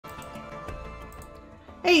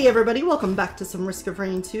Hey everybody, welcome back to some Risk of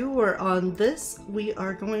Rain 2, where on this we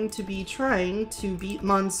are going to be trying to beat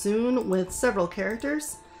Monsoon with several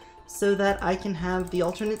characters so that I can have the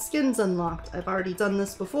alternate skins unlocked. I've already done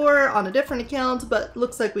this before on a different account, but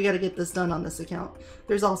looks like we gotta get this done on this account.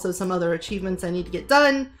 There's also some other achievements I need to get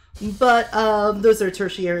done, but those are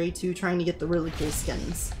tertiary to trying to get the really cool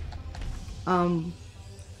skins.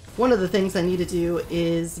 One of the things I need to do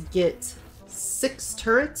is get 6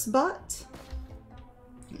 turrets bought.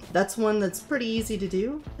 That's one that's pretty easy to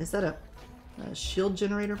do. Is that a shield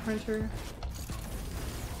generator printer?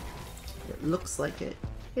 It looks like it.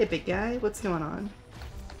 Hey big guy, what's going on?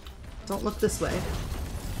 Don't look this way.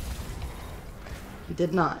 He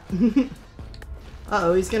did not.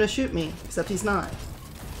 Uh-oh, he's gonna shoot me, except he's not.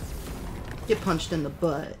 Get punched in the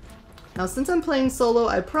butt. Now since I'm playing solo,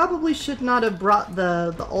 I probably should not have brought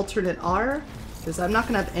the alternate R, because I'm not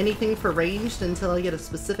gonna have anything for ranged until I get a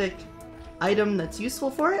specific item that's useful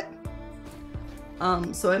for it.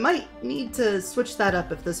 So I might need to switch that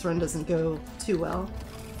up if this run doesn't go too well.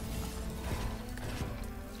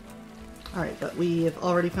 Alright, but we have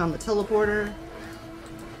already found the teleporter.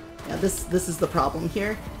 Yeah, this is the problem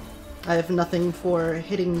here. I have nothing for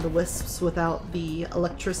hitting the wisps without the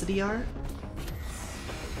electricity R.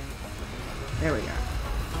 There we go.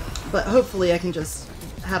 But hopefully I can just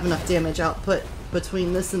have enough damage output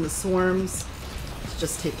between this and the swarms to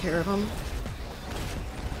just take care of them.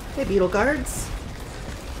 Hey, beetle guards.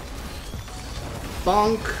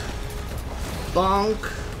 Bonk.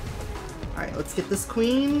 Bonk. Alright, let's get this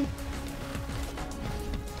queen.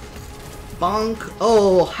 Bonk.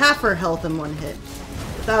 Oh, half her health in one hit.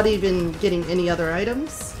 Without even getting any other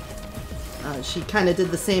items. She kind of did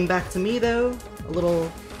the same back to me, though. A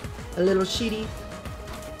little cheaty.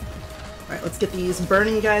 Alright, let's get these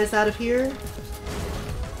burning guys out of here.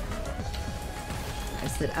 I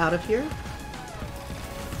said out of here.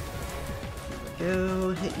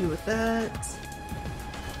 Go hit you with that.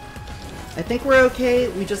 I think we're okay.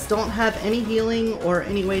 We just don't have any healing or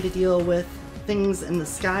any way to deal with things in the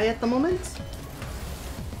sky at the moment.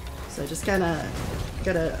 So I just kinda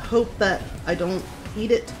gotta hope that I don't eat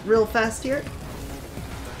it real fast here.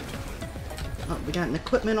 Oh, we got an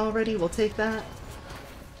equipment already. We'll take that.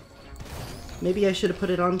 Maybe I should have put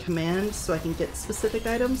it on command so I can get specific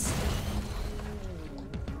items.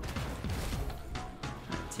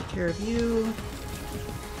 Take care of you.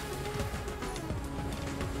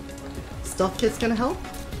 Stealth kit's gonna help.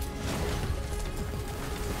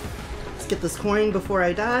 Let's get this coin before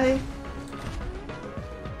I die.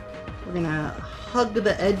 We're gonna hug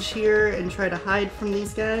the edge here and try to hide from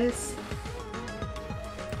these guys.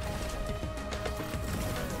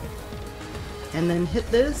 And then hit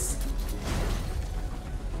this.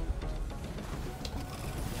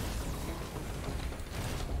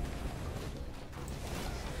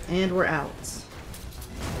 And we're out.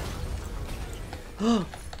 Oh,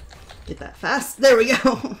 get that fast. There we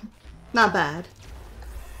go. Not bad.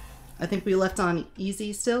 I think we left on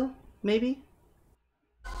easy still, maybe?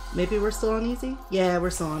 Maybe we're still on easy? Yeah, we're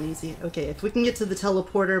still on easy. Okay, if we can get to the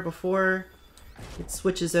teleporter before it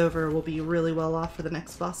switches over, we'll be really well off for the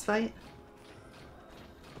next boss fight.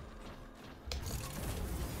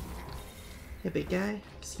 Hey, big guy.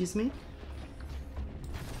 Excuse me.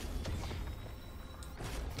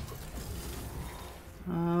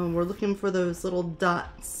 We're looking for those little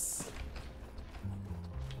dots.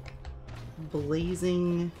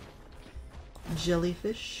 Blazing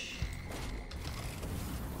jellyfish.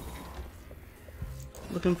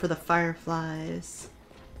 Looking for the fireflies.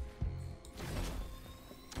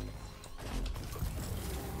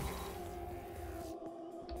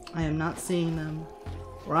 I am not seeing them.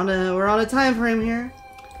 We're on a time frame here.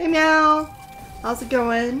 Hey meow! How's it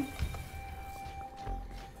going?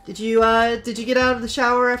 Did you get out of the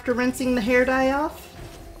shower after rinsing the hair dye off?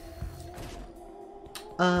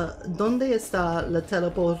 ¿Dónde está el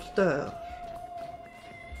teleporter?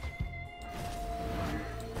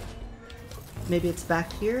 Maybe it's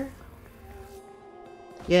back here?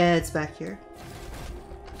 Yeah, it's back here.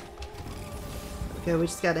 Okay, we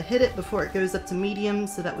just gotta hit it before it goes up to medium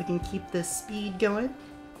so that we can keep this speed going.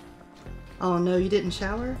 Oh no, you didn't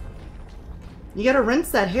shower? You gotta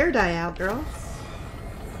rinse that hair dye out, girl.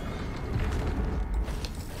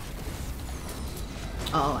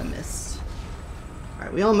 Oh, I missed.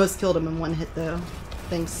 Alright, we almost killed him in one hit though.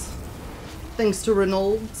 Thanks to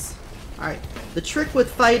Reynolds. Alright, the trick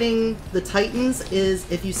with fighting the Titans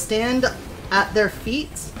is if you stand at their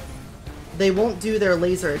feet, they won't do their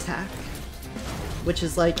laser attack. Which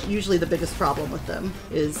is like usually the biggest problem with them,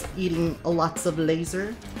 is eating lots of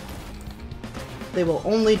laser. They will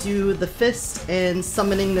only do the fist and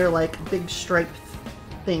summoning their like big striped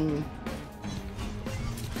thing.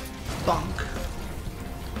 Bonk.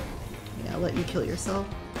 Yeah, I'll let you kill yourself.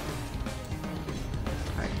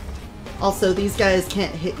 Alright. Also, these guys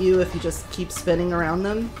can't hit you if you just keep spinning around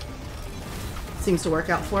them. Seems to work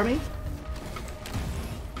out for me.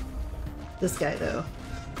 This guy, though.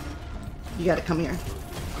 You gotta come here.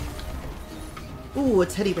 Ooh, a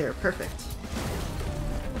teddy bear. Perfect.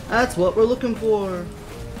 That's what we're looking for.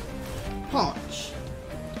 Punch.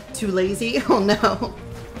 Too lazy? Oh no.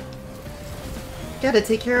 Gotta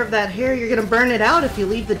take care of that hair. You're gonna burn it out if you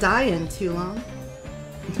leave the dye in too long.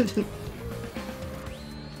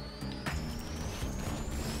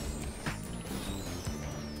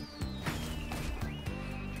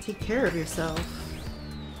 Take care of yourself.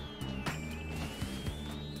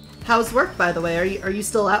 How's work, by the way? Are you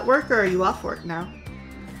still at work or are you off work now?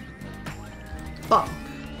 Bonk.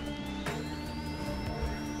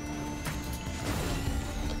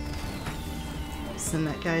 Send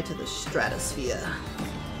that guy to the stratosphere.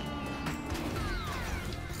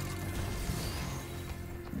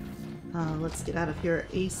 Let's get out of here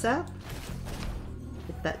ASAP.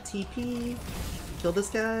 Get that TP. Kill this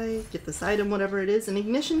guy. Get this item, whatever it is. An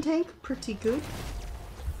ignition tank. Pretty good.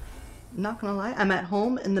 Not gonna lie. I'm at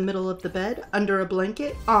home in the middle of the bed. Under a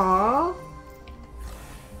blanket. Aww.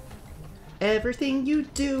 Everything you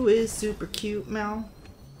do is super cute, Mal.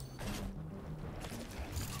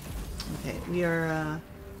 Okay,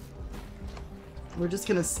 we're just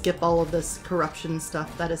gonna skip all of this corruption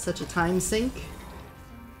stuff. That is such a time sink.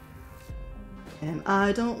 And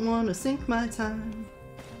I don't want to sink my time.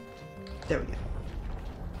 There we go.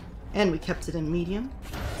 And we kept it in medium.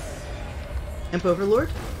 Imp Overlord.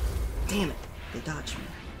 Damn it, they dodged me.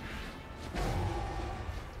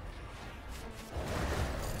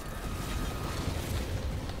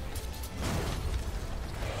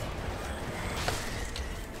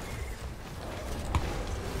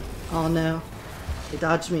 Oh no, they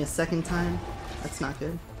dodged me a second time. That's not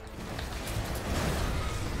good.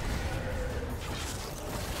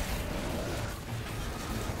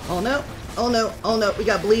 Oh no, oh no, oh no, we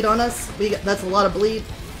got bleed on us. That's a lot of bleed.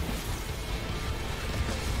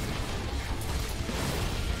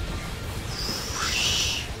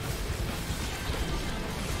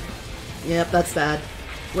 Yep, that's bad.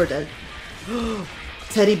 We're dead.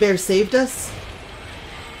 Teddy bear saved us?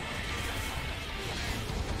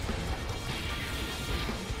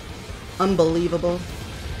 Unbelievable.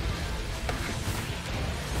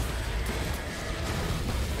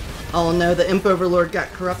 Oh no, the Imp Overlord got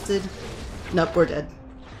corrupted. Nope, we're dead.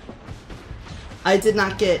 I did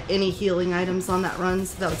not get any healing items on that run,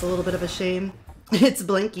 so that was a little bit of a shame. It's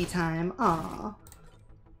Blinky time. Aww.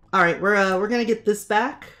 Alright, we're gonna get this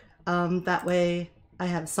back. That way I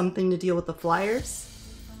have something to deal with the flyers.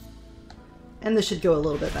 And this should go a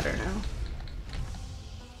little bit better now.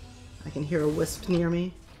 I can hear a wisp near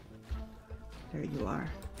me. There you are.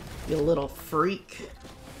 You little freak.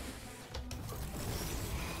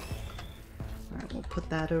 Alright, we'll put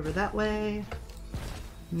that over that way.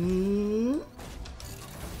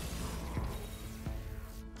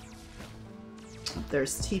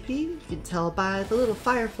 There's TP. You can tell by the little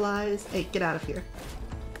fireflies. Hey, get out of here.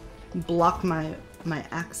 Block my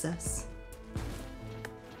access.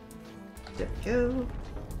 There we go.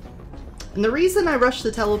 And the reason I rush the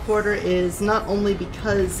teleporter is not only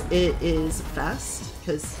because it is fast,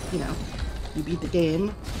 because, you know, you beat the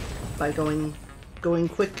game by going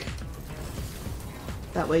quick.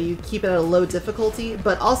 That way you keep it at a low difficulty,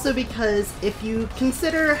 but also because if you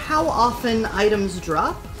consider how often items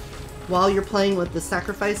drop while you're playing with the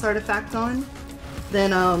sacrifice artifact on,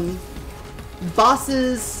 then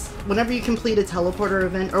bosses, whenever you complete a teleporter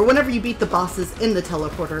event, or whenever you beat the bosses in the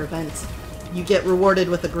teleporter event, you get rewarded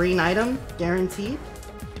with a green item, guaranteed.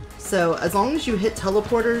 So as long as you hit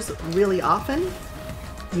teleporters really often,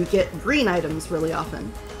 you get green items really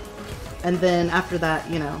often. And then after that,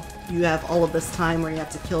 you know, you have all of this time where you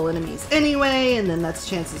have to kill enemies anyway, and then that's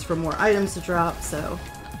chances for more items to drop, so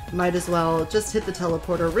might as well just hit the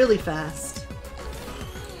teleporter really fast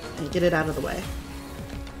and get it out of the way.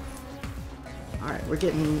 Alright, we're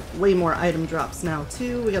getting way more item drops now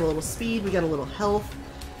too. We got a little speed, we got a little health.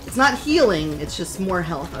 It's not healing, it's just more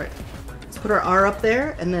health. Alright, let's put our R up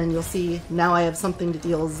there, and then you'll see now I have something to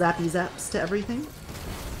deal zappy zaps to everything.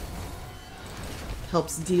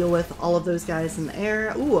 Helps deal with all of those guys in the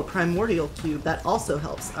air. Ooh, a primordial cube, that also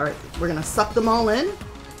helps. Alright, we're gonna suck them all in,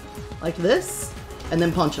 like this, and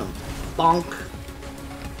then punch them. Bonk.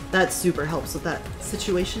 That super helps with that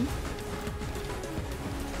situation.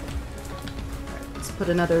 Alright, let's put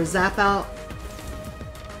another zap out.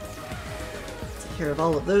 Take care of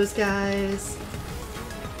all of those guys.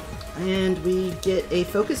 And we get a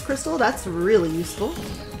focus crystal. That's really useful.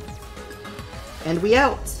 And we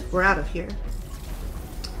out. We're out of here.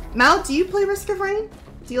 Mal, do you play Risk of Rain?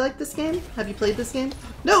 Do you like this game? Have you played this game?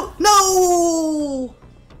 No! No!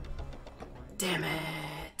 Damn it.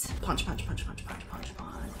 Punch, punch, punch, punch, punch, punch,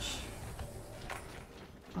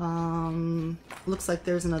 punch. Looks like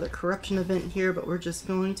there's another corruption event here, but we're just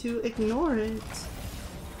going to ignore it.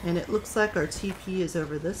 And it looks like our TP is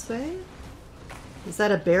over this way. Is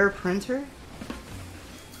that a bear printer?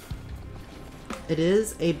 It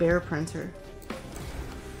is a bear printer.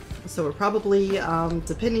 So we're probably,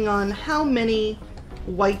 depending on how many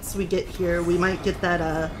whites we get here, we might get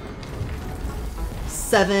that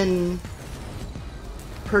 7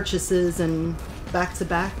 purchases and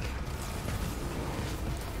back-to-back.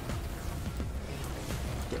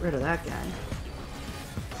 Get rid of that guy.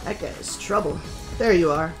 That guy is trouble. There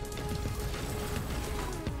you are.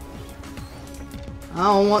 I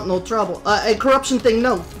don't want no trouble. A corruption thing,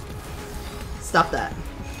 no. Stop that.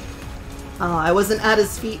 I wasn't at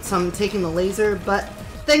his feet, so I'm taking the laser, but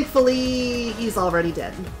thankfully he's already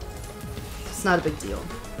dead. It's not a big deal.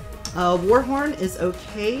 Warhorn is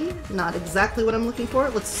okay. Not exactly what I'm looking for.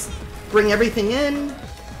 Let's bring everything in.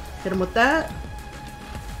 Hit him with that.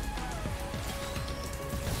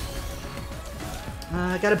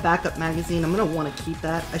 I got a backup magazine. I'm gonna want to keep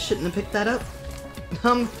that. I shouldn't have picked that up.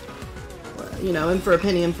 You know, in for a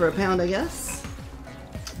penny, in for a pound, I guess.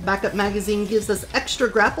 Backup magazine gives us extra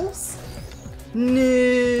grapples.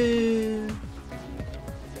 No.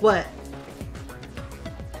 What?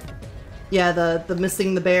 Yeah, the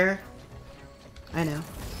missing the bear. I know.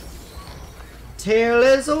 Tale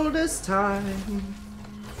as old as time.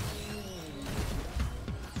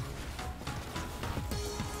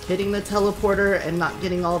 Hitting the teleporter and not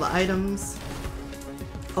getting all the items.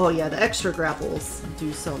 Oh yeah, the extra grapples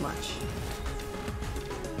do so much.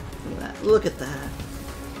 Look at that. Look at that.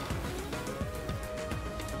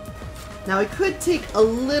 Now I could take a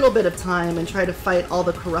little bit of time and try to fight all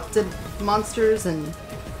the corrupted monsters and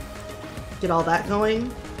get all that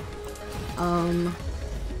going.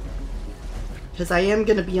 Because I am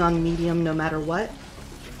going to be on medium no matter what.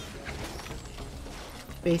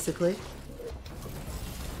 Basically.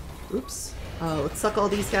 Oops. Let's suck all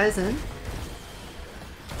these guys in.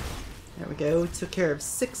 There we go. Took care of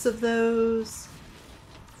 6 of those.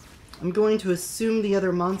 I'm going to assume the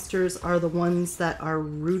other monsters are the ones that are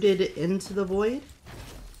rooted into the void.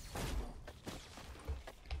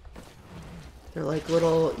 They're like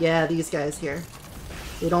little, yeah, these guys here.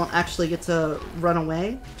 They don't actually get to run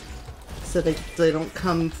away, so they don't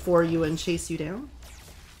come for you and chase you down.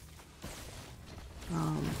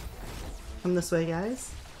 Come this way,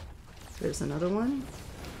 guys. There's another one.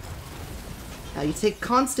 Now you take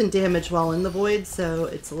constant damage while in the void, so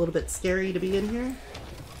it's a little bit scary to be in here.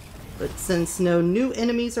 But since no new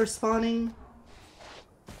enemies are spawning...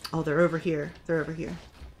 Oh, they're over here. They're over here.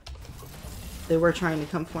 They were trying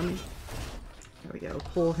to come for me. There we go.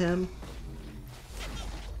 Pull him.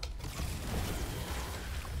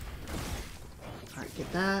 Alright,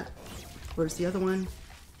 get that. Where's the other one?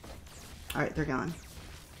 Alright, they're gone.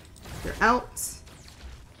 They're out.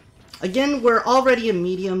 Again, we're already in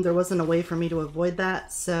medium. There wasn't a way for me to avoid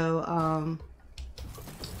that. So,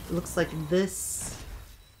 it looks like this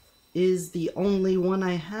is the only one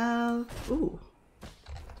I have. Ooh.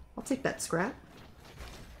 I'll take that scrap.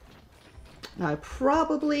 Now I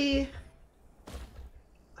probably...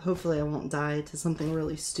 Hopefully I won't die to something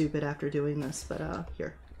really stupid after doing this, but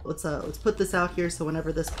here. Let's put this out here so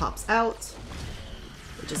whenever this pops out,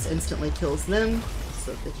 it just instantly kills them,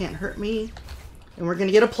 so they can't hurt me. And we're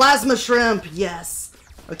gonna get a plasma shrimp! Yes!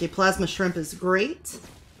 Okay, plasma shrimp is great.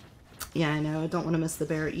 Yeah, I know, I don't want to miss the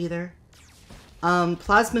bear either.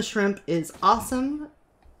 Plasma shrimp is awesome.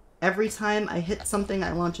 Every time I hit something,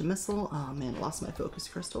 I launch a missile. Oh man, lost my focus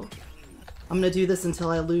crystal. I'm gonna do this until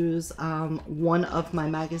I lose one of my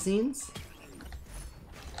magazines.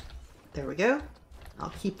 There we go.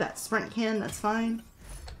 I'll keep that sprint can, that's fine.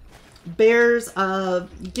 Bears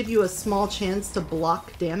give you a small chance to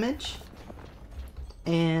block damage.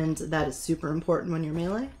 And that is super important when you're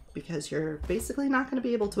melee, because you're basically not going to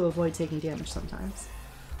be able to avoid taking damage sometimes.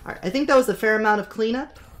 Alright, I think that was a fair amount of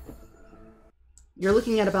cleanup. You're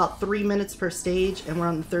looking at about 3 minutes per stage, and we're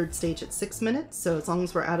on the 3rd stage at 6 minutes, so as long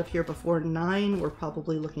as we're out of here before 9, we're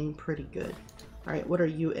probably looking pretty good. Alright, what are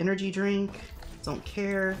you? Energy drink? Don't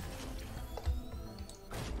care.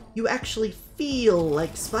 You actually feel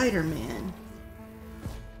like Spider-Man.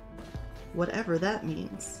 Whatever that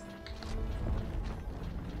means.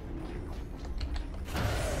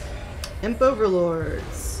 Imp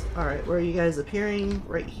Overlords. Alright, where are you guys appearing?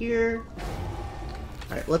 Right here.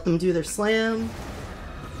 Alright, let them do their slam.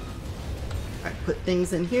 Alright, put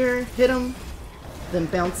things in here, hit them, then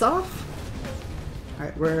bounce off.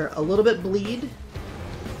 Alright, we're a little bit bleed.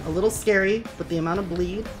 A little scary with the amount of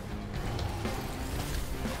bleed.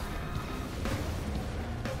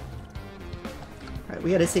 Alright,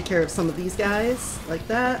 we gotta take care of some of these guys, like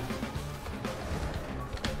that.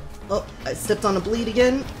 Oh, I stepped on a bleed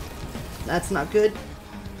again. That's not good.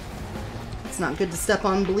 It's not good to step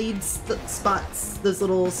on bleed spots, those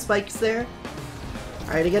little spikes there.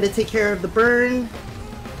 Alright, I gotta take care of the burn.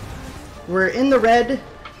 We're in the red.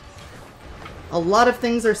 A lot of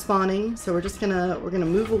things are spawning, so we're gonna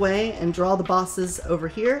move away and draw the bosses over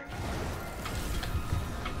here.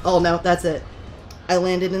 Oh no, that's it. I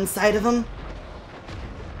landed inside of them.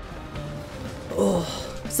 Oh.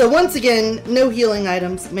 So once again, no healing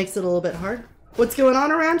items. Makes it a little bit hard. What's going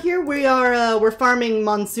on around here? We're farming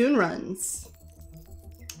monsoon runs.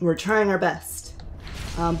 We're trying our best.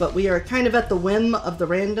 But we are kind of at the whim of the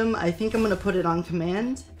random. I think I'm gonna put it on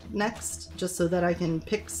command next, just so that I can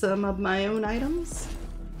pick some of my own items.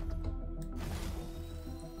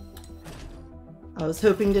 I was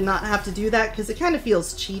hoping to not have to do that because it kind of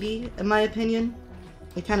feels cheaty, in my opinion.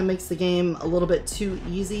 It kind of makes the game a little bit too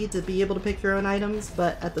easy to be able to pick your own items,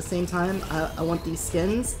 but at the same time, I want these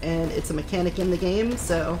skins, and it's a mechanic in the game,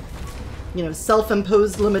 so, you know,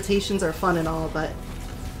 self-imposed limitations are fun and all, but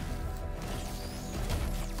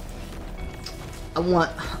I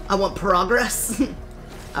want progress.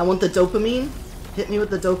 I want the dopamine. Hit me with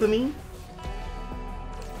the dopamine.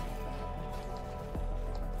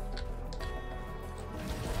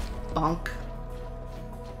 Bonk.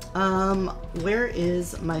 Where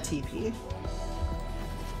is my TP?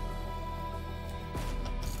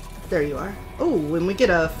 There you are. Oh, and we get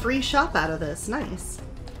a free shop out of this. Nice.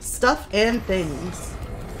 Stuff and things.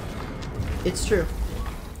 It's true.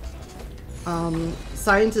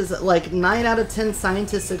 Scientists, like 9 out of 10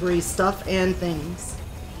 scientists agree, stuff and things.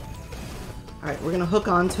 Alright, we're gonna hook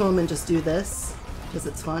onto him and just do this, because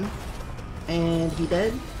it's fun. And he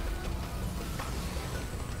did.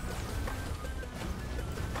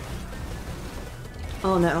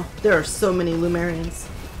 Oh no, there are so many Lumerians.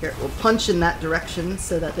 Here, we'll punch in that direction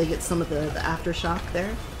so that they get some of the aftershock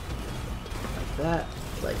there. Like that.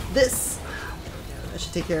 Like this. That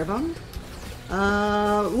should take care of them.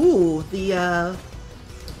 Ooh, the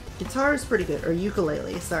guitar is pretty good. Or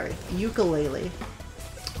ukulele, sorry. Ukulele.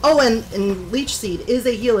 Oh, and Leech Seed is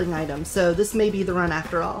a healing item, so this may be the run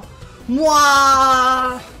after all.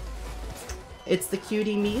 Mwah! It's the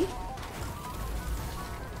cutie me.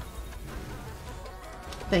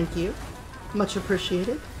 Thank you. Much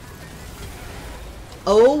appreciated.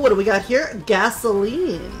 Oh, what do we got here?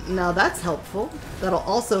 Gasoline. Now that's helpful. That'll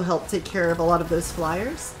also help take care of a lot of those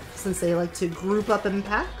flyers, since they like to group up in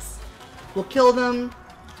packs. We'll kill them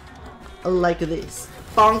like this.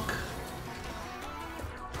 Bonk.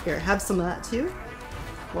 Here, have some of that too,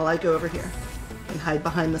 while I go over here and hide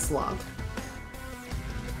behind this log.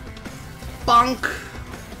 Bonk!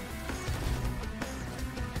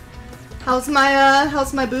 How's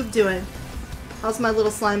my boob doing? How's my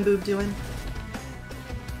little slime boob doing?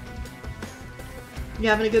 You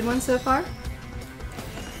having a good one so far?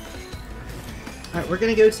 Alright, we're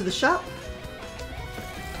gonna go to the shop.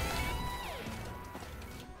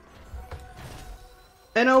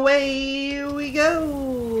 And away we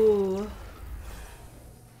go!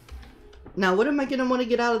 Now, what am I gonna want to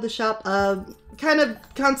get out of the shop? Kind of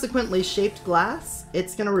consequently shaped glass.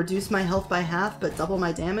 It's gonna reduce my health by half, but double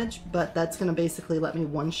my damage, but that's gonna basically let me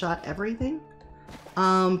one-shot everything.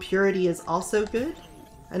 Purity is also good.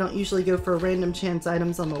 I don't usually go for random chance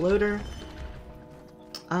items on the loader.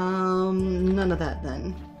 None of that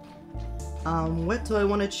then. What do I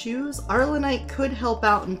want to choose? Arlenite could help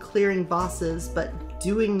out in clearing bosses, but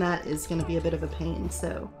doing that is going to be a bit of a pain,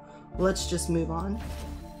 so let's just move on.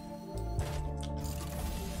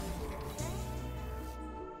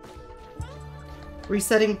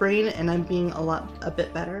 Resetting brain, and I'm being a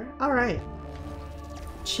bit better. Alright.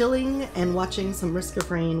 Chilling and watching some Risk of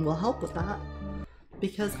Rain will help with that,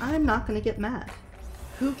 because I'm not going to get mad.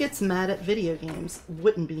 Who gets mad at video games?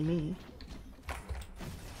 Wouldn't be me.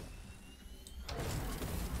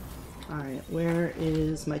 Alright, where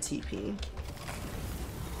is my TP?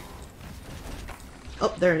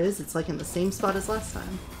 Oh, there it is. It's like in the same spot as last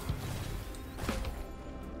time.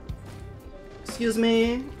 Excuse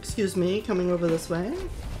me, coming over this way.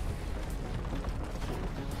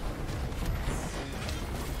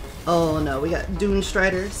 Oh no, we got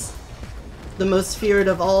Doomstriders. The most feared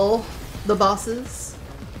of all the bosses.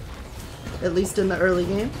 At least in the early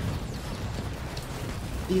game.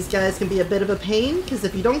 These guys can be a bit of a pain, because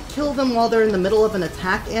if you don't kill them while they're in the middle of an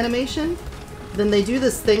attack animation, then they do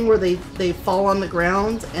this thing where they fall on the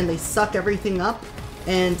ground and they suck everything up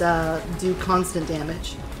and do constant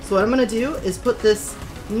damage. So what I'm going to do is put this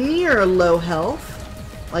near low health,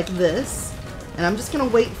 like this, and I'm just going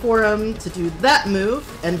to wait for him to do that move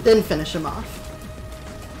and then finish him off.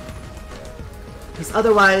 Because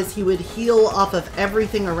otherwise he would heal off of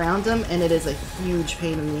everything around him, and it is a huge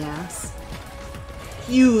pain in the ass.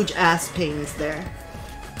 Huge ass pains there.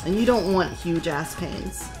 And you don't want huge ass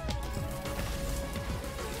pains.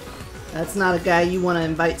 That's not a guy you want to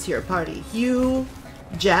invite to your party. Huge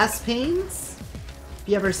ass pains?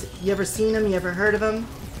 You ever seen him? You ever heard of him?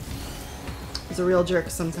 He's a real jerk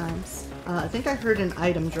sometimes. I think I heard an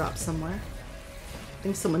item drop somewhere. I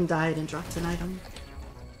think someone died and dropped an item.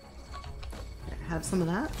 Here, have some of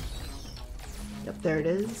that. Yep, there it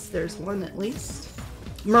is. There's one at least.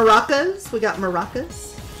 Maracas. We got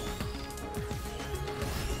maracas.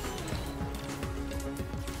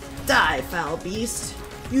 Die, foul beast.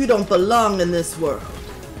 You don't belong in this world.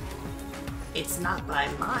 It's not by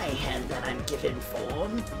my hand that I'm given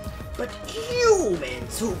form, but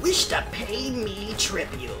humans who wish to pay me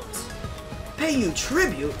tribute. Pay you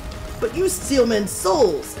tribute? But you steal men's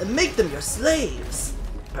souls and make them your slaves.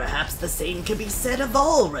 Perhaps the same can be said of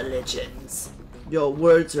all religions. Your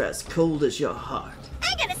words are as cold as your heart.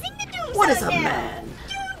 I gotta sing the doom What song is a now. man?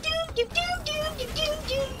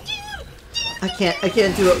 I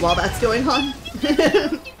can't do it while that's going on.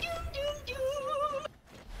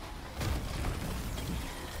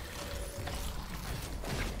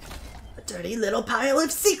 A dirty little pile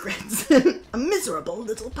of secrets. A miserable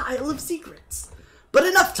little pile of secrets. But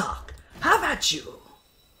enough talk. Have at you.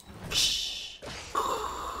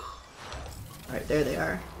 Alright, there they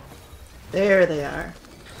are. There they are.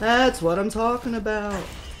 That's what I'm talking about.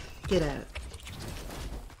 Get at it.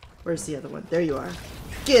 Where's the other one? There you are.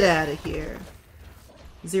 Get out of here.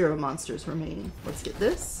 0 monsters remain. Let's get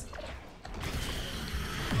this.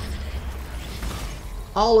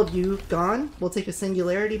 All of you gone. We'll take a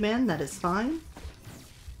singularity man. That is fine.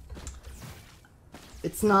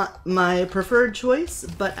 It's not my preferred choice,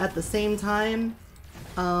 but at the same time,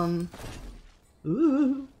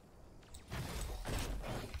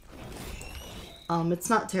 it's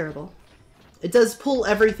not terrible. It does pull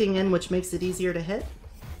everything in, which makes it easier to hit.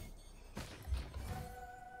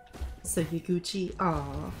 So Higuchi,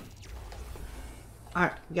 aww.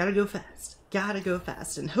 Alright, we gotta go fast. Gotta go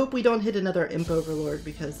fast. And hope we don't hit another Imp Overlord,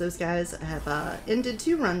 because those guys have ended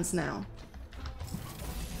 2 runs now.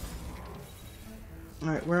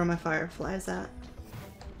 Alright, where are my fireflies at?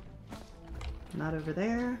 Not over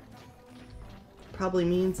there. Probably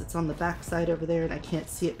means it's on the back side over there and I can't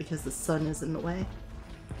see it because the sun is in the way.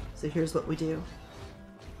 So here's what we do.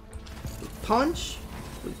 We punch,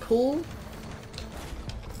 we pull, we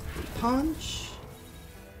punch.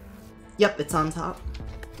 Yep, it's on top.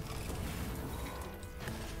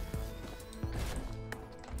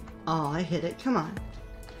 Oh, I hit it. Come on.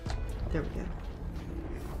 There we go.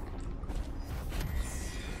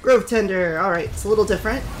 Grove Tender. Alright, it's a little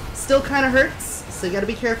different. Still kind of hurts, so you gotta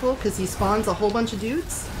be careful because he spawns a whole bunch of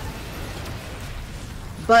dudes.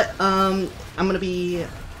 But, I'm gonna be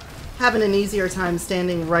having an easier time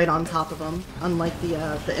standing right on top of him, unlike the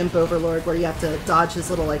Imp Overlord where you have to dodge his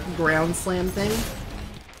little, like, ground slam thing.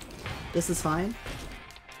 This is fine.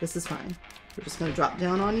 This is fine. We're just gonna drop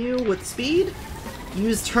down on you with speed.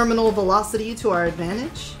 Use terminal velocity to our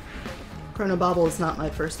advantage. Chronobobble is not my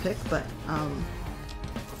first pick, but,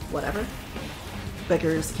 whatever.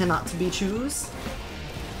 Beggars cannot be choose.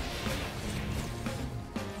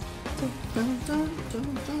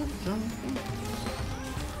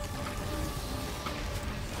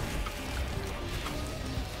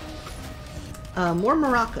 More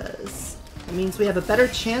maracas. It means we have a better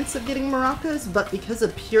chance of getting maracas, but because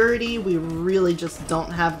of purity, we really just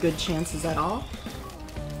don't have good chances at all.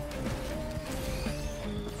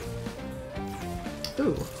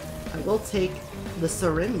 Ooh, I will take the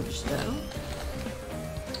syringe, though.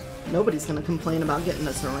 Nobody's gonna complain about getting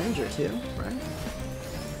a syringe or two, right?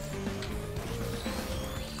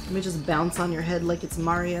 Let me just bounce on your head like it's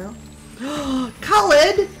Mario.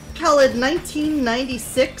 Khalid! Khalid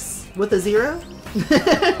 1996 with a 0.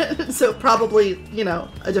 So probably, you know,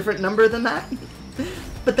 a different number than that.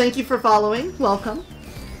 But thank you for following. Welcome.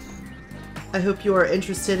 I hope you are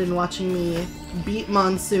interested in watching me beat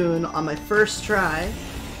Monsoon on my first try.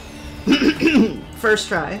 First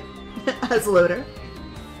try as loader.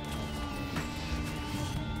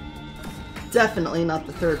 Definitely not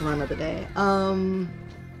the 3rd run of the day.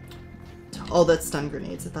 Oh, that's stun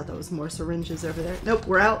grenades. I thought that was more syringes over there. Nope,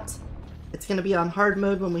 we're out. It's going to be on hard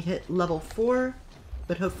mode when we hit level 4,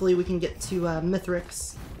 but hopefully we can get to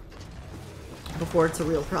Mythrix before it's a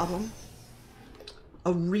real problem.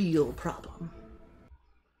 A real problem.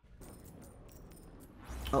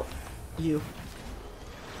 Oh, you.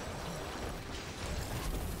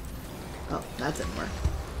 Oh, that didn't work.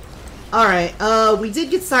 Alright, we did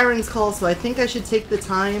get Siren's Call, so I think I should take the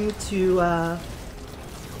time to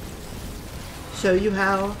show you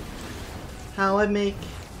how I make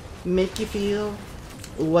you feel,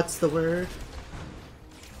 what's the word?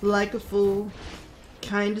 Like a fool,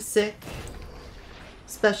 kinda sick,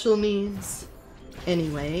 special needs.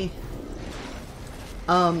 Anyway,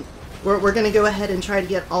 we're gonna go ahead and try to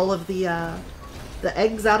get all of the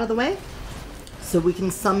eggs out of the way, so we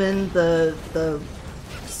can summon the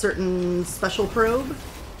certain special probe.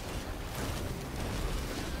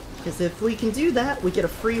 Because if we can do that, we get a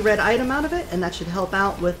free red item out of it, and that should help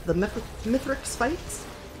out with the Mythrix fights.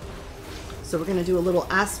 So we're gonna do a little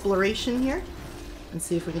exploration here and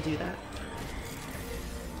see if we can do that.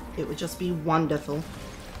 It would just be wonderful.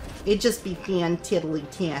 It'd just be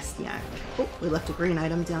fantiddly-tastic. Oh, we left a green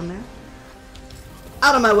item down there.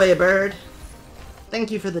 Out of my way, bird!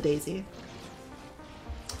 Thank you for the daisy.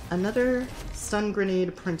 Another stun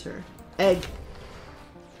grenade printer. Egg.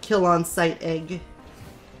 Kill on sight egg.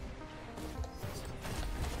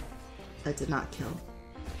 That did not kill.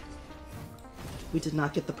 We did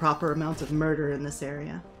not get the proper amount of murder in this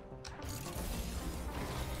area.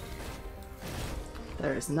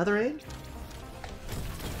 There's another egg.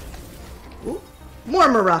 Ooh, more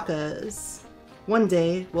maracas! One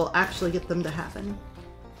day, we'll actually get them to happen.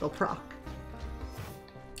 They'll proc.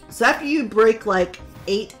 So after you break like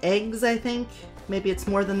 8 eggs, I think, maybe it's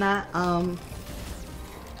more than that,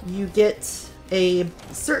 you get a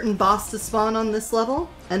certain boss to spawn on this level,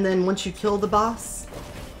 and then once you kill the boss,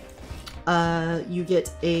 you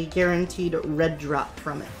get a guaranteed red drop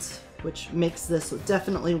from it, which makes this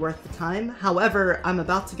definitely worth the time. However, I'm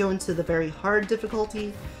about to go into the very hard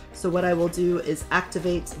difficulty, so what I will do is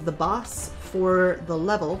activate the boss for the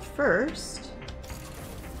level first.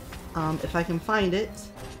 If I can find it.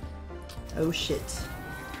 Oh shit.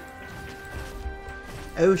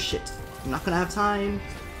 Oh shit. I'm not gonna have time.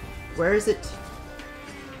 Where is it?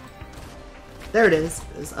 There it is.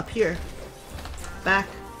 It's up here. Back.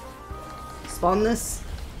 Spawn this.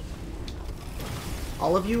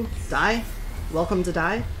 All of you, die. Welcome to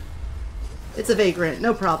die. It's a vagrant,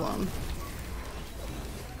 no problem.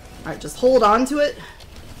 Alright, just hold on to it.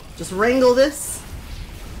 Just wrangle this.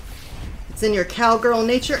 It's in your cowgirl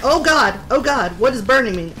nature. Oh god! Oh god! What is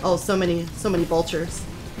burning me? Oh, so many vultures.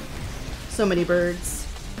 So many birds.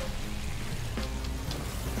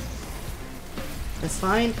 It's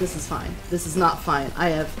fine? This is fine. This is not fine. I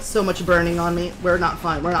have so much burning on me. We're not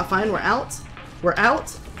fine. We're not fine. We're out. We're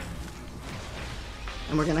out.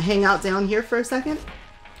 And we're gonna hang out down here for a second.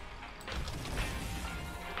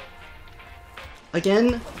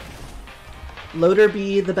 Again, Loader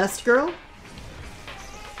be the best girl.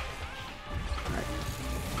 Alright.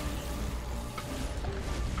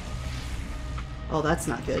 Oh, that's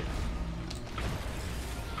not good.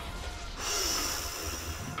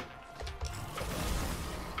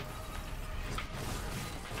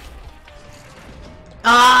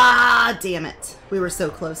 Ah, damn it. We were so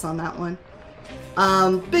close on that one.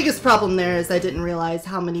 Biggest problem there is I didn't realize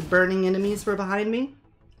how many burning enemies were behind me.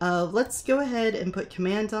 Let's go ahead and put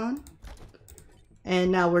command on.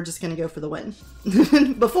 And now we're just gonna go for the win.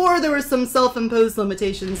 Before there were some self-imposed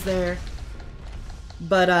limitations there.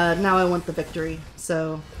 But now I want the victory.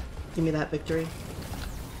 So give me that victory.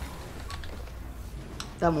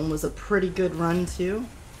 That one was a pretty good run too.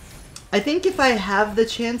 I think if I have the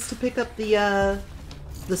chance to pick up the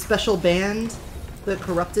special band, the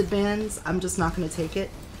corrupted bands, I'm just not going to take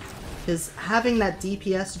it. Because having that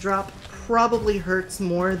DPS drop probably hurts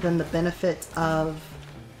more than the benefit of...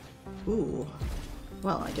 Ooh.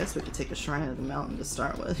 Well, I guess we could take a Shrine of the Mountain to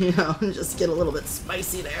start with, you know, and just get a little bit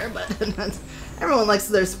spicy there, but everyone likes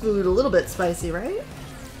their food a little bit spicy, right?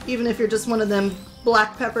 Even if you're just one of them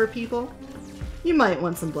black pepper people, you might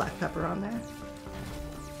want some black pepper on there.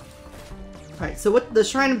 Alright, so what the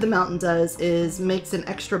Shrine of the Mountain does is makes an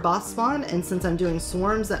extra boss spawn, and since I'm doing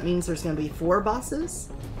swarms, that means there's going to be 4 bosses.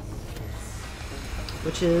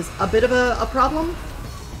 Which is a bit of a problem.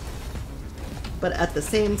 But at the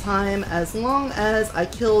same time, as long as I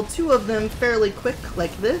kill 2 of them fairly quick,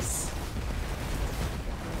 like this.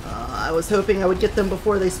 I was hoping I would get them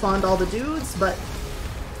before they spawned all the dudes, but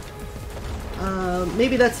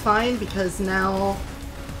maybe that's fine, because now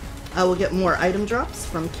I will get more item drops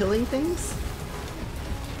from killing things.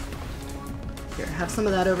 Here, have some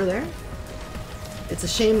of that over there. It's a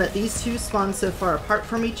shame that these two spawn so far apart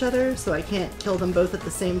from each other, so I can't kill them both at the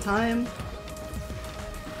same time.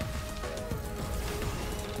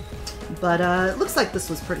 But it looks like this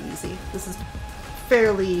was pretty easy. This is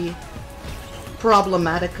fairly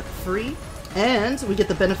problematic-free. And we get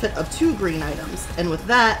the benefit of 2 green items. And with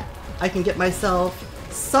that, I can get myself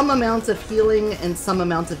some amount of healing and some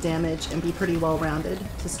amount of damage and be pretty well-rounded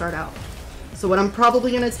to start out. So what I'm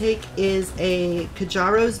probably going to take is a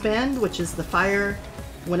Kajaro's Band, which is the fire.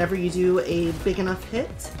 Whenever you do a big enough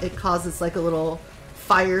hit, it causes like a little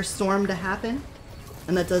firestorm to happen.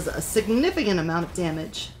 And that does a significant amount of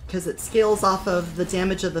damage because it scales off of the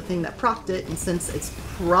damage of the thing that procced it, and since it's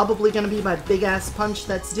probably going to be my big-ass punch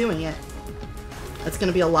that's doing it, that's going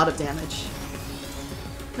to be a lot of damage.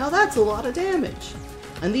 Now that's a lot of damage.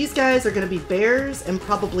 And these guys are going to be bears and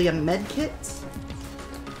probably a med kit.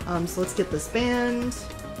 So let's get this band.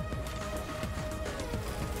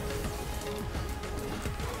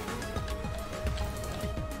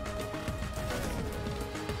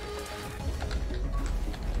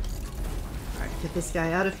 Get this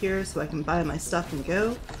guy out of here so I can buy my stuff and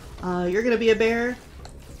go. You're going to be a bear,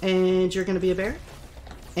 and you're going to be a bear,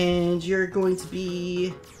 and you're going to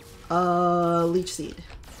be Leech Seed.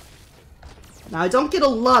 Now I don't get a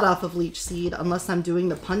lot off of Leech Seed unless I'm doing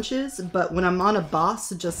the punches, but when I'm on a boss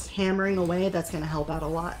just hammering away, that's going to help out a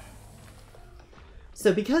lot.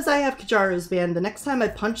 So because I have Kajaro's Band, the next time I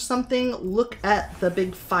punch something, look at the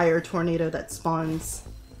big fire tornado that spawns.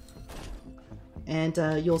 And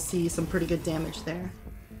you'll see some pretty good damage there.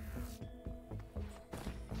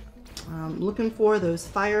 Looking for those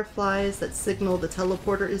fireflies that signal the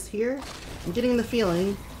teleporter is here. I'm getting the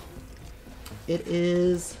feeling it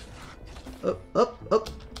is... Oh.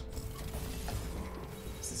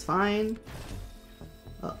 This is fine.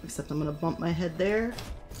 Oh, except I'm gonna bump my head there.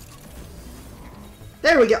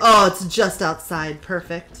 There we go. Oh, it's just outside.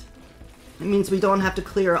 Perfect. It means we don't have to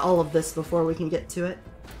clear all of this before we can get to it.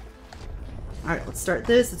 Alright, let's start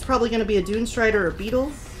this. It's probably going to be a Dune Strider or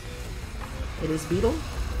Beetle. It is Beetle.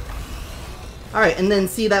 Alright, and then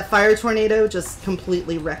see that fire tornado just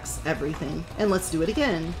completely wrecks everything. And let's do it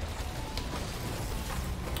again.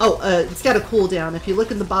 Oh, it's got a cooldown. If you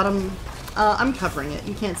look at the bottom, I'm covering it.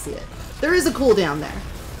 You can't see it. There is a cooldown there.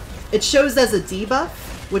 It shows as a debuff,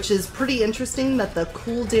 which is pretty interesting that the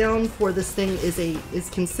cooldown for this thing is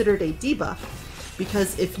considered a debuff.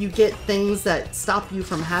 Because if you get things that stop you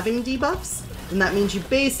from having debuffs, then that means you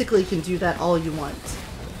basically can do that all you want.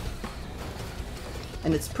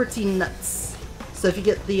 And it's pretty nuts. So if you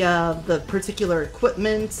get the particular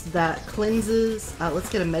equipment that cleanses, let's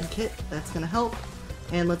get a med kit, that's going to help.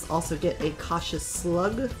 And let's also get a Cautious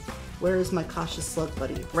Slug. Where is my Cautious Slug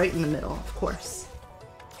buddy? Right in the middle, of course.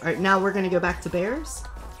 Alright, now we're going to go back to bears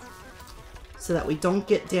so that we don't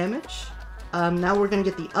get damage. Now we're going to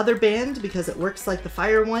get the other band because it works like the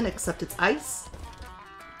fire one except it's ice,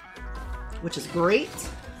 which is great.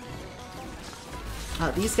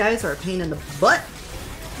 These guys are a pain in the butt.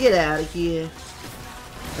 Get out of here.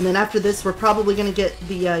 And then after this we're probably going to get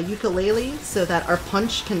the ukulele so that our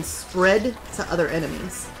punch can spread to other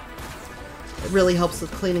enemies. It really helps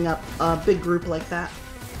with cleaning up a big group like that.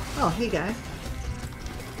 Oh, hey guy.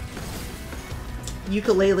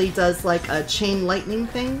 Ukulele does like a chain lightning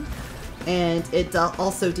thing. And it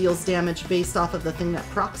also deals damage based off of the thing that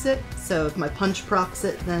procs it. So if my punch procs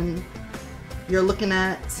it, then you're looking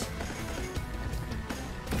at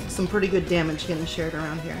some pretty good damage getting shared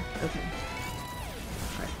around here. Okay.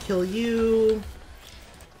 Alright, kill you.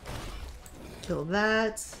 Kill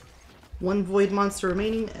that. One void monster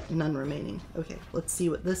remaining, none remaining. Okay, let's see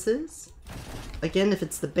what this is. Again, if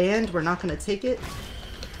it's the band, we're not going to take it.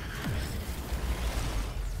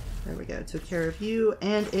 There we go, took care of you,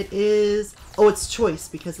 and it is, oh, it's choice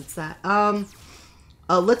because it's that.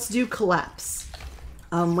 Let's do collapse.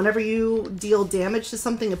 Whenever you deal damage to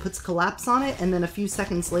something, it puts collapse on it, and then a few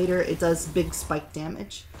seconds later, it does big spike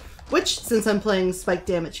damage. Which, since I'm playing spike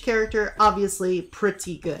damage character, obviously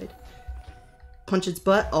pretty good. Punch its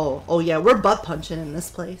butt. Oh yeah, we're butt punching in this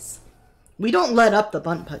place. We don't let up the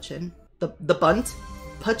bunt punching. The bunt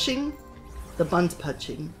punching? The bunt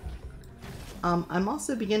punching. I'm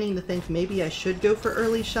also beginning to think maybe I should go for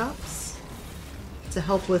early shops to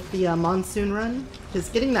help with the monsoon run, because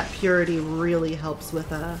getting that purity really helps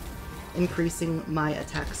with increasing my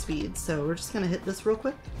attack speed. So we're just gonna hit this real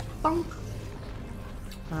quick. Bonk.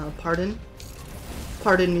 Pardon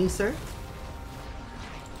me, sir.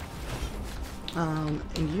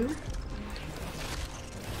 And you?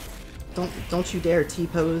 Don't you dare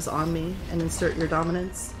T-pose on me and insert your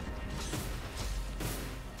dominance.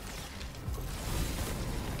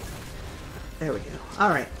 There we go.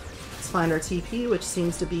 Alright. Let's find our TP, which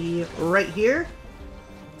seems to be right here.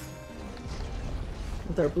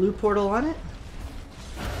 With our blue portal on it.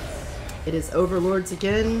 It is Overlords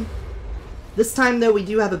again. This time, though, we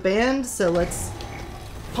do have a band, so let's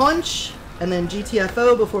punch and then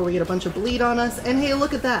GTFO before we get a bunch of bleed on us. And hey,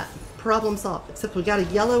 look at that. Problem solved. Except we got a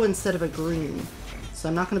yellow instead of a green. So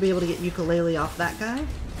I'm not going to be able to get Ukulele off that guy.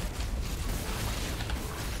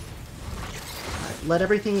 Alright, let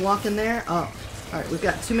everything walk in there. Oh, alright, we've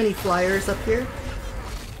got too many flyers up here.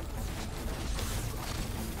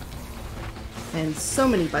 And so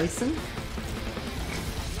many bison.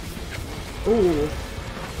 Ooh.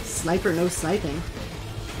 Sniper, no sniping.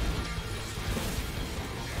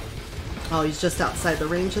 Oh, he's just outside the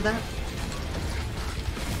range of that.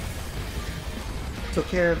 Took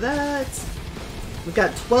care of that. We've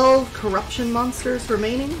got 12 corruption monsters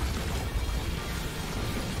remaining.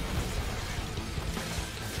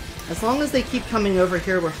 As long as they keep coming over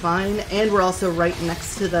here, we're fine. And we're also right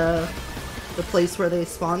next to the place where they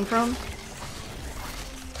spawn from.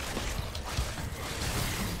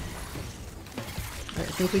 Alright,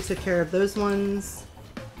 I think we took care of those ones.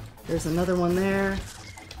 There's another one there.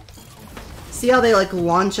 See how they like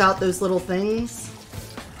launch out those little things?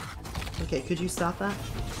 Okay, could you stop that?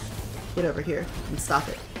 Get over here and stop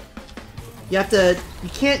it. You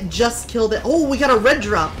can't just kill the— oh, we got a red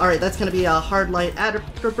drop! Alright, that's gonna be a hard light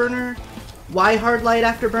afterburner. Why hard light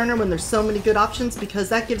afterburner when there's so many good options? Because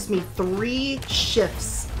that gives me 3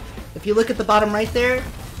 shifts. If you look at the bottom right there,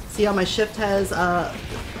 see how my shift has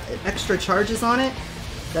extra charges on it?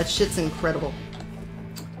 That shit's incredible.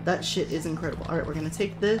 That shit is incredible. Alright, we're gonna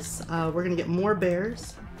take this. We're gonna get more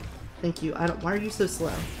bears. Thank you. Why are you so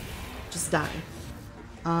slow? Just die.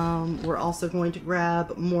 We're also going to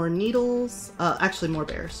grab more needles. Actually, more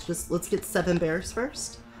bears. Let's get 7 bears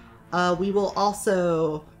first. We will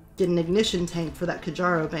also get an ignition tank for that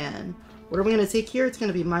Kajaro ban. What are we going to take here? It's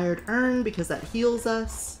going to be Mired Urn because that heals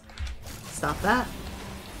us. Stop that.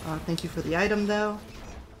 Thank you for the item, though.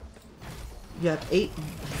 You have 8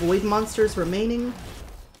 void monsters remaining.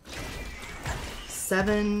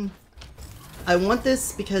 7. I want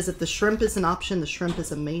this because if the shrimp is an option, the shrimp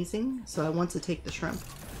is amazing. So I want to take the shrimp.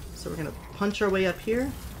 So we're going to punch our way up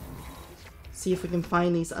here. See if we can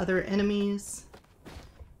find these other enemies.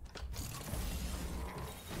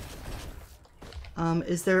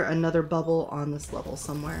 Is there another bubble on this level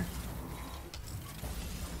somewhere?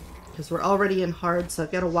 Because we're already in hard, so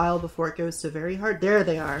I've got a while before it goes to very hard. There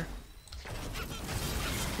they are.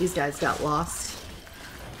 These guys got lost.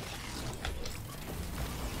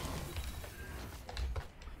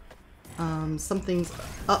 Something's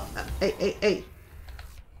up. Hey.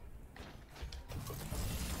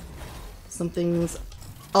 Something's...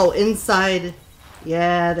 oh, inside.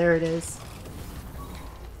 Yeah, there it is.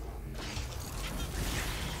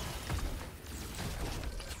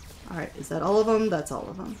 Alright, is that all of them? That's all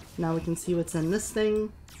of them. Now we can see what's in this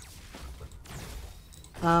thing.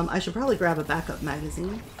 I should probably grab a backup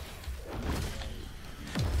magazine.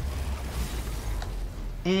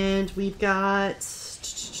 And we've got...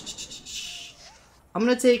 I'm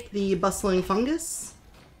going to take the bustling fungus.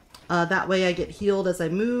 That way I get healed as I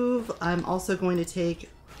move. I'm also going to take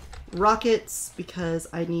rockets because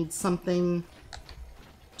I need something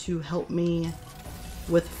to help me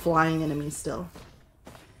with flying enemies still.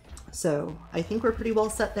 So I think we're pretty well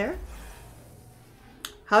set there.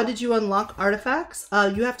 How did you unlock artifacts?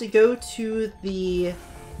 You have to go to the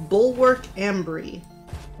Bulwark Ambry,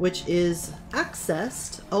 which is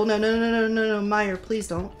accessed. Oh, no, Meyer, please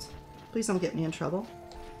don't. Please don't get me in trouble.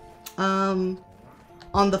 On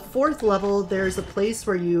the 4th level, there's a place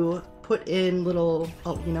where you put in little...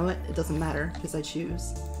 oh, you know what? It doesn't matter because I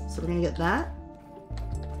choose. So we're going to get that.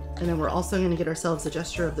 And then we're also going to get ourselves a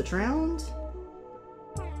Gesture of the Drowned.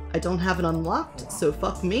 I don't have it unlocked, so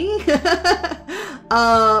fuck me. Do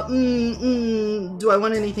I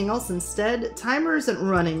want anything else instead? Timer isn't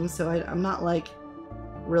running, so I'm not, like,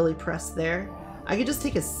 really pressed there. I could just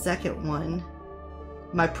take a second one.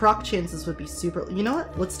 My proc chances would be super... you know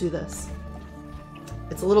what? Let's do this.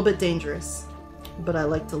 It's a little bit dangerous, but I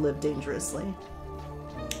like to live dangerously.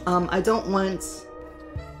 I don't want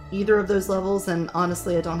either of those levels, and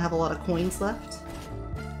honestly, I don't have a lot of coins left.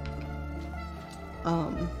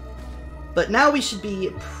 But now we should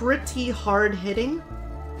be pretty hard hitting.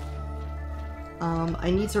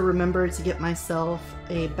 I need to remember to get myself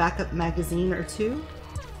a backup magazine or 2,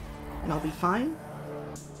 and I'll be fine.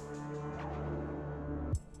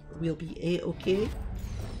 We'll be a-okay.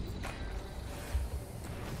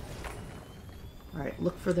 Alright,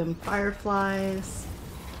 look for them fireflies.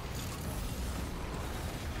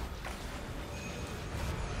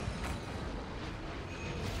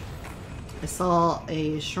 I saw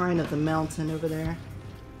a Shrine of the Mountain over there.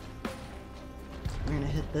 We're gonna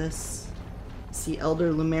hit this. See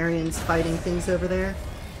Elder Lumerians fighting things over there.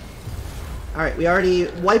 Alright, we already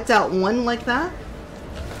wiped out one like that.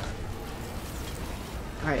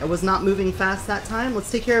 Alright, I was not moving fast that time.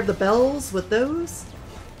 Let's take care of the bells with those.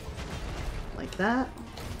 Like that.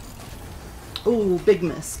 Ooh, big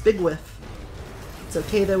miss. Big whiff. It's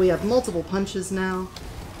okay though, we have multiple punches now.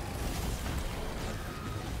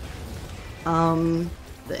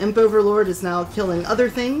 The Imp Overlord is now killing other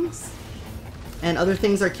things. And other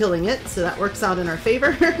things are killing it, so that works out in our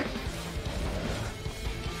favor.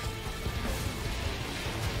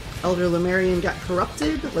 Elder Lumerian got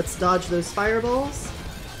corrupted. Let's dodge those fireballs.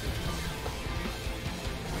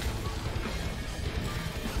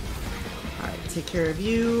 Alright, take care of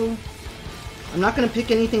you. I'm not going to pick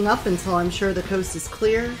anything up until I'm sure the coast is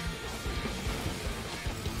clear.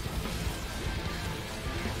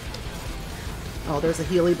 Oh, there's a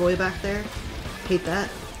Healy boy back there. Hate that.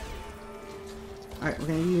 Alright, we're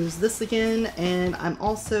going to use this again, and I'm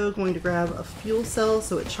also going to grab a fuel cell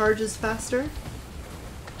so it charges faster.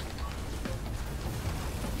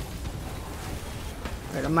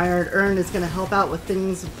 Alright, a Mired Urn is going to help out with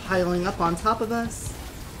things piling up on top of us.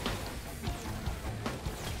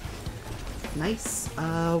 Nice.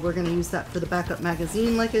 We're going to use that for the backup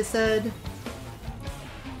magazine, like I said.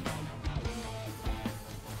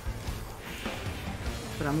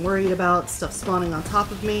 But I'm worried about stuff spawning on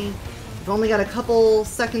top of me. I've only got a couple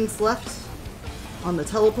seconds left on the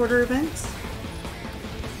teleporter event.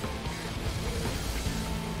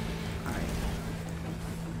 Alright.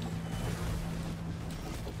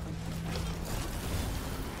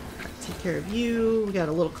 Alright, take care of you. We got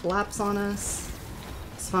a little collapse on us.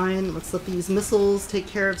 It's fine. Let's let these missiles take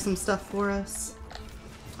care of some stuff for us.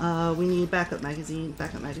 We need backup magazine.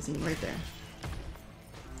 Backup magazine right there.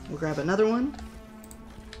 We'll grab another one.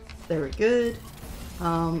 Very good.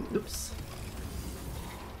 Oops.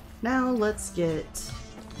 Now let's get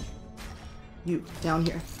you down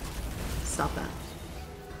here. Stop that.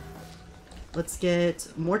 Let's get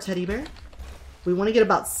more teddy bear. We want to get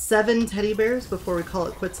about 7 teddy bears before we call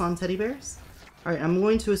it quits on teddy bears. Alright, I'm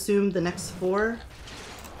going to assume the next 4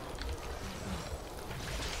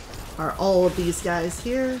 are all of these guys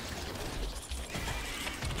here.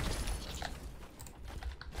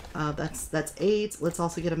 That's 8. Let's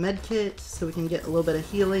also get a med kit so we can get a little bit of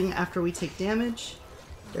healing after we take damage.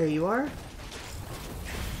 There you are.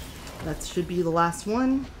 That should be the last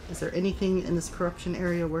one. Is there anything in this corruption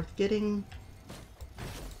area worth getting?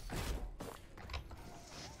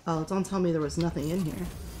 Oh, don't tell me there was nothing in here.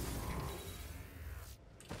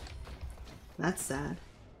 That's sad.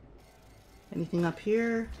 Anything up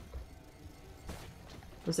here?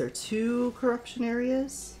 Was there 2 corruption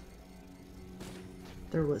areas?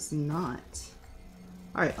 There was not.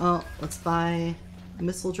 Alright, let's buy a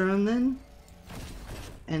missile drone then.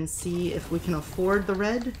 And see if we can afford the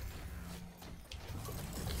red.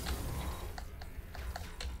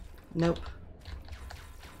 Nope.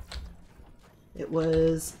 It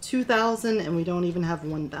was 2,000 and we don't even have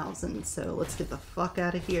 1,000, so let's get the fuck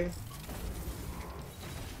out of here.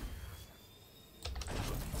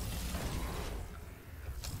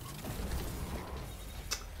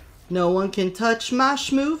 No one can touch my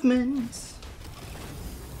movements.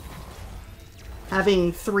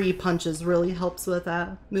 Having 3 punches really helps with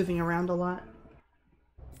moving around a lot.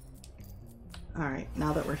 Alright,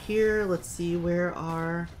 now that we're here, let's see where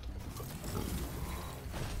our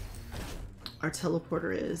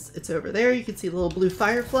teleporter is. It's over there. You can see the little blue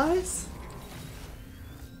fireflies.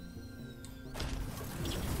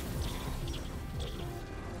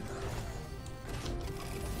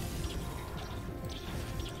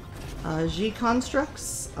 G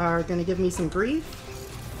constructs are going to give me some grief.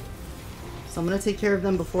 So I'm going to take care of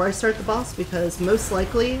them before I start the boss because most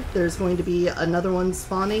likely there's going to be another one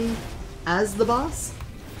spawning as the boss.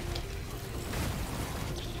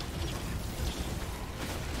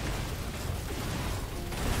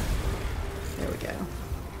 There we go.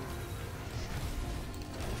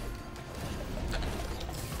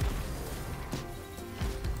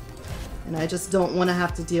 And I just don't want to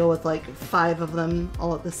have to deal with like 5 of them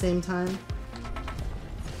all at the same time.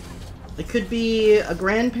 It could be a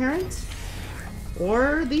grandparent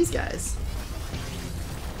or these guys.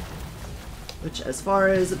 Which, as far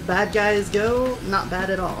as bad guys go, not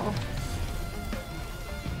bad at all.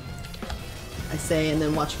 I say and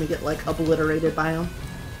then watch me get like obliterated by them.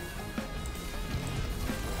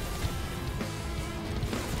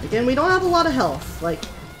 Again, we don't have a lot of health. Like,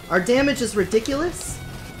 our damage is ridiculous.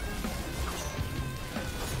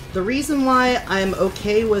 The reason why I'm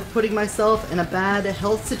okay with putting myself in a bad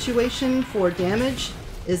health situation for damage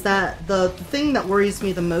is that the thing that worries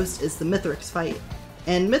me the most is the Mythrix fight.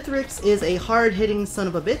 And Mythrix is a hard-hitting son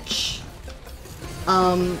of a bitch.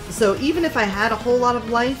 So even if I had a whole lot of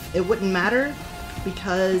life, it wouldn't matter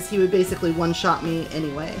because he would basically one-shot me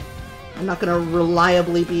anyway. I'm not going to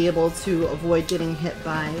reliably be able to avoid getting hit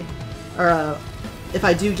by, or if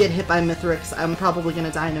I do get hit by Mythrix, I'm probably going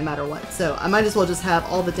to die no matter what. So I might as well just have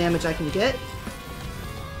all the damage I can get.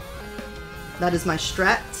 That is my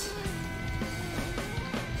strat.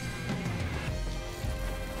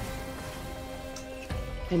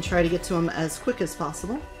 And try to get to him as quick as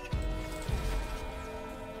possible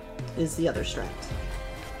is the other strat.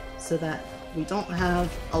 So that we don't have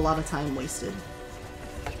a lot of time wasted.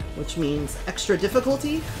 Which means extra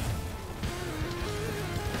difficulty.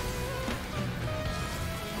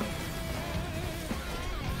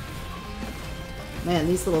 Man,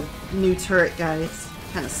 these little new turret guys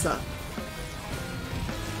kind of suck.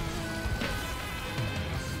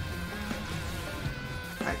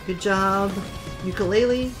 Alright, good job,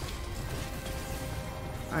 ukulele.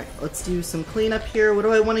 Alright, let's do some cleanup here. What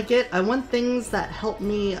do I want to get? I want things that help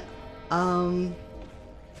me, on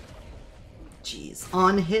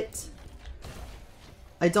hit.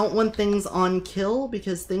 I don't want things on kill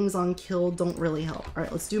because things on kill don't really help.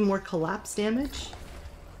 Alright, let's do more collapse damage.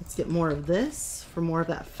 Let's get more of this for more of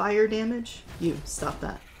that fire damage. You, stop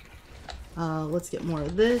that. Let's get more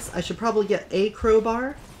of this. I should probably get a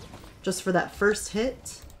crowbar just for that first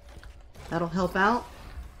hit. That'll help out.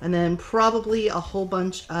 And then probably a whole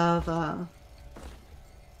bunch of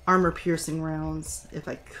armor piercing rounds if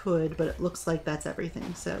I could, but it looks like that's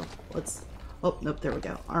everything. So let's, oh, nope, there we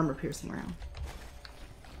go. Armor piercing round.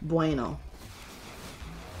 Bueno.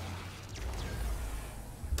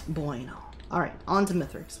 Bueno. Alright, on to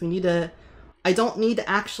Mythrix. We need to, I don't need to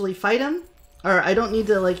actually fight him, or I don't need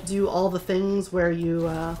to like do all the things where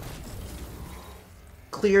you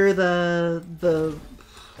clear the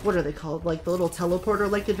what are they called? Like the little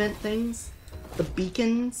teleporter like event things? The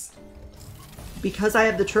beacons. Because I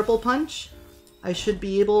have the triple punch, I should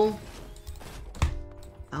be able,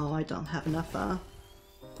 oh, I don't have enough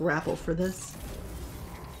grapple for this.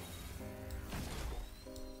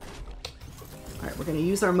 Alright, we're going to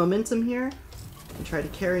use our momentum here and try to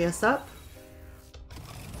carry us up.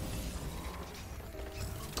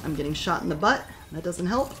 I'm getting shot in the butt. That doesn't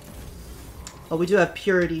help. But we do have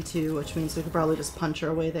purity too, which means we could probably just punch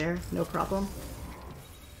our way there. No problem.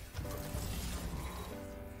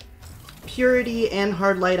 Purity and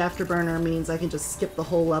hard light afterburner means I can just skip the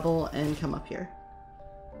whole level and come up here.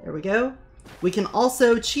 There we go. We can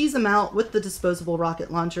also cheese them out with the disposable rocket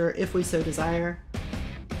launcher if we so desire,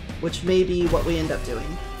 which may be what we end up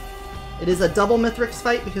doing. It is a double Mythrix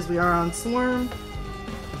fight because we are on Swarm.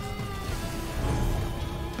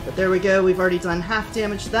 But there we go, we've already done half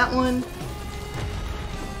damage to that one.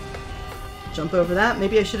 Jump over that.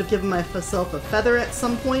 Maybe I should have given myself a feather at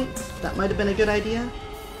some point. That might have been a good idea.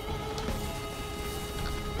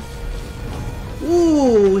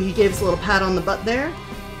 Ooh, he gave us a little pat on the butt there.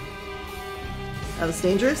 That was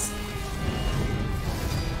dangerous.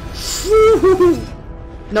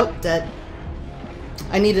 Nope, dead.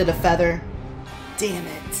 I needed a feather. Damn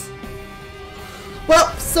it.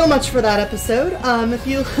 Well, so much for that episode. If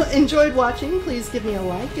you enjoyed watching, please give me a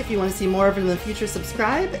like. If you want to see more of it in the future,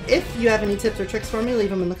 subscribe. If you have any tips or tricks for me, leave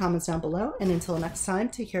them in the comments down below. And until next time,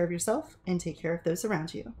 take care of yourself and take care of those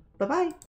around you. Bye-bye.